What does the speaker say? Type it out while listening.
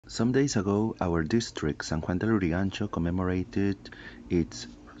Some days ago, our district, San Juan de Lurigancho, commemorated its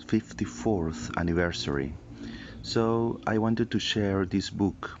 54th anniversary. So I wanted to share this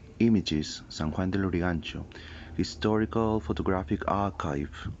book, Images, San Juan de Lurigancho, Historical Photographic Archive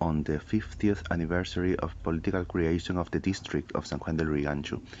on the 50th anniversary of political creation of the district of San Juan de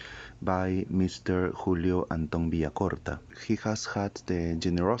Lurigancho, by Mr. Julio Antón Villacorta. He has had the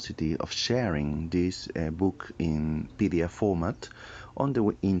generosity of sharing this book in PDF format on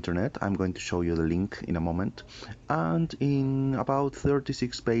the internet. I'm going to show you the link in a moment. And in about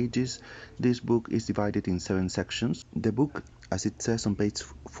 36 pages, this book is divided in 7 sections. The book, as it says on page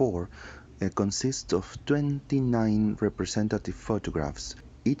 4, consists of 29 representative photographs.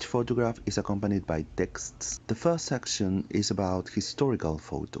 Each photograph is accompanied by texts. The first section is about historical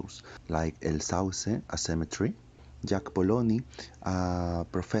photos, like El Sauce, a cemetery, Jack Poloni, a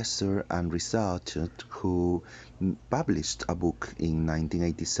professor and researcher who published a book in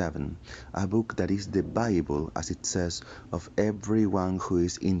 1987, a book that is the Bible, as it says, of everyone who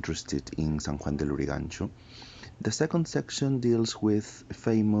is interested in San Juan de Lurigancho. The second section deals with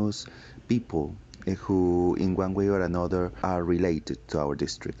famous people who in one way or another are related to our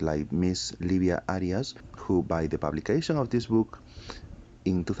district, like Miss Livia Arias, who by the publication of this book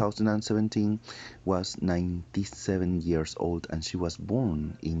in 2017 was 97 years old, and she was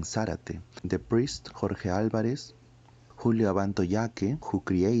born in Zárate. The priest Jorge Álvarez, Julio Yaque, who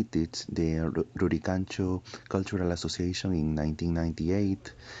created the Lurigancho Cultural Association in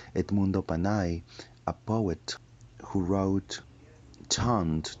 1998, Edmundo Panay, a poet who wrote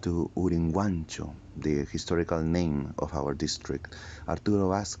chant to Lurigancho, the historical name of our district. Arturo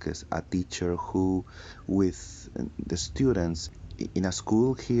Vázquez, a teacher who, with the students in a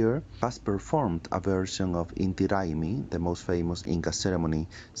school here, has performed a version of Inti Raymi, the most famous Inca ceremony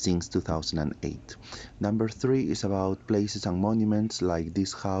since 2008. Number 3 is about places and monuments, like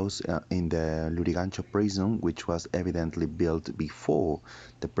this house in the Lurigancho prison, which was evidently built before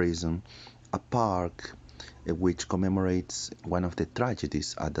the prison, a park which commemorates one of the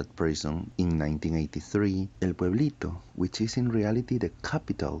tragedies at that prison in 1983, El Pueblito, which is in reality the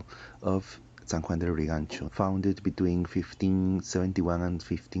capital of San Juan de Lurigancho, founded between 1571 and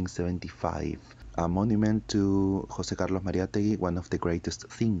 1575, a monument to José Carlos Mariátegui, one of the greatest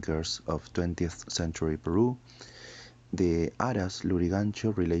thinkers of 20th century Peru. The Aras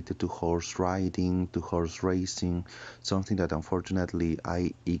Lurigancho, related to horse riding, to horse racing, something that unfortunately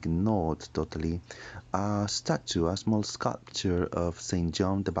I ignored totally. A statue, a small sculpture of Saint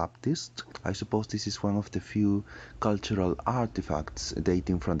John the Baptist. I suppose this is one of the few cultural artifacts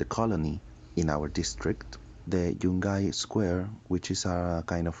dating from the colony in our district. The Yungay Square, which is a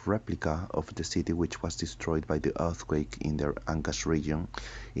kind of replica of the city which was destroyed by the earthquake in the Ancash region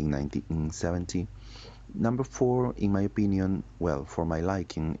in 1970. Number 4, in my opinion, well, for my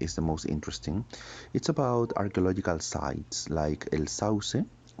liking, is the most interesting. It's about archaeological sites like El Sauce,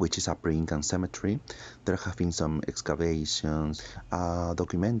 which is a pre-Incan cemetery. There have been some excavations, a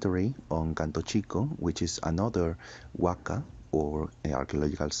documentary on Canto Chico, which is another Huaca or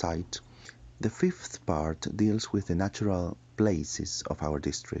archaeological site. The 5th part deals with the natural places of our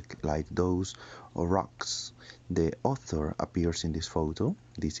district, like those rocks. The author appears in this photo.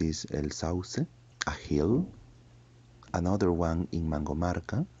 This is El Sauce, a hill, another one in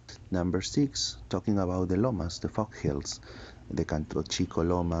Mangomarca. Number 6, talking about the lomas, the fog hills, the Canto Chico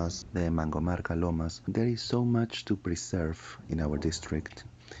lomas, the Mangomarca lomas. There is so much to preserve in our district,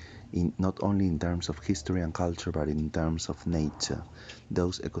 not only in terms of history and culture, but in terms of nature.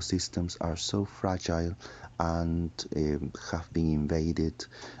 Those ecosystems are so fragile and have been invaded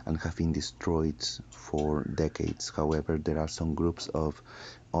and have been destroyed for decades. However, there are some groups of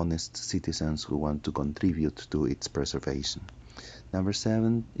honest citizens who want to contribute to its preservation. Number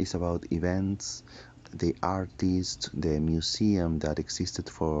 7 is about events, the artist, the museum that existed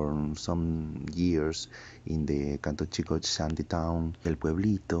for some years in the Canto Chico shantytown, El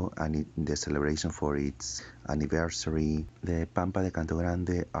Pueblito, and the celebration for its anniversary, the Pampa de Canto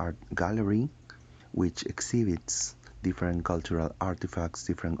Grande Art Gallery, which exhibits different cultural artifacts,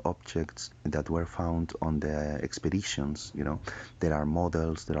 different objects that were found on the expeditions. There are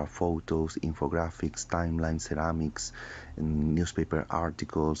models, there are photos, infographics, timelines, ceramics, newspaper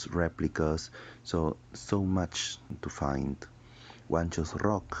articles, replicas, so much to find. Juancho's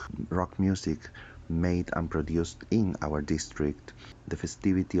rock music made and produced in our district, the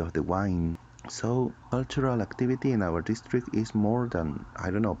festivity of the wine So cultural activity in our district is more than,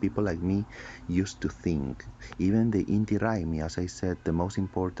 I don't know, people like me used to think. Even the Inti Raimi, as I said, the most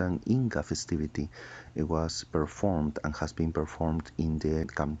important Inca festivity, it was performed and has been performed in the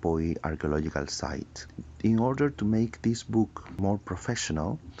Campoy archaeological site. In order to make this book more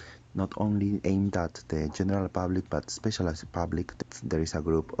professional, not only aimed at the general public but specialized public, there is a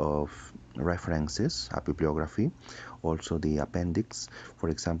group of references, a bibliography, also the appendix, for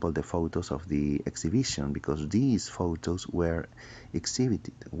example, the photos of the exhibition, because these photos were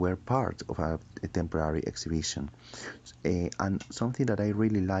exhibited, were part of a temporary exhibition. And something that I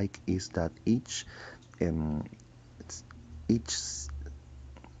really like is that um, each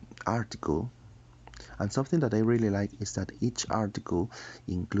article And something that I really like is that each article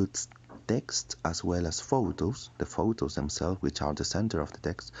includes text as well as photos, the photos themselves, which are the center of the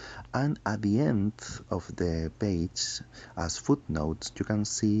text. And at the end of the page, as footnotes, you can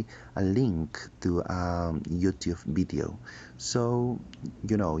see a link to a YouTube video. So,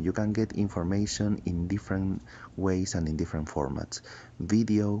 you can get information in different ways and in different formats.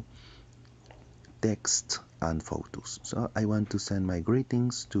 Video, text and photos. So I want to send my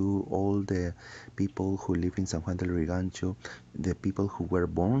greetings to all the people who live in San Juan del Lurigancho, the people who were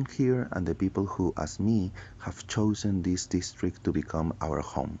born here and the people who, as me, have chosen this district to become our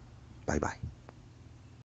home. Bye bye.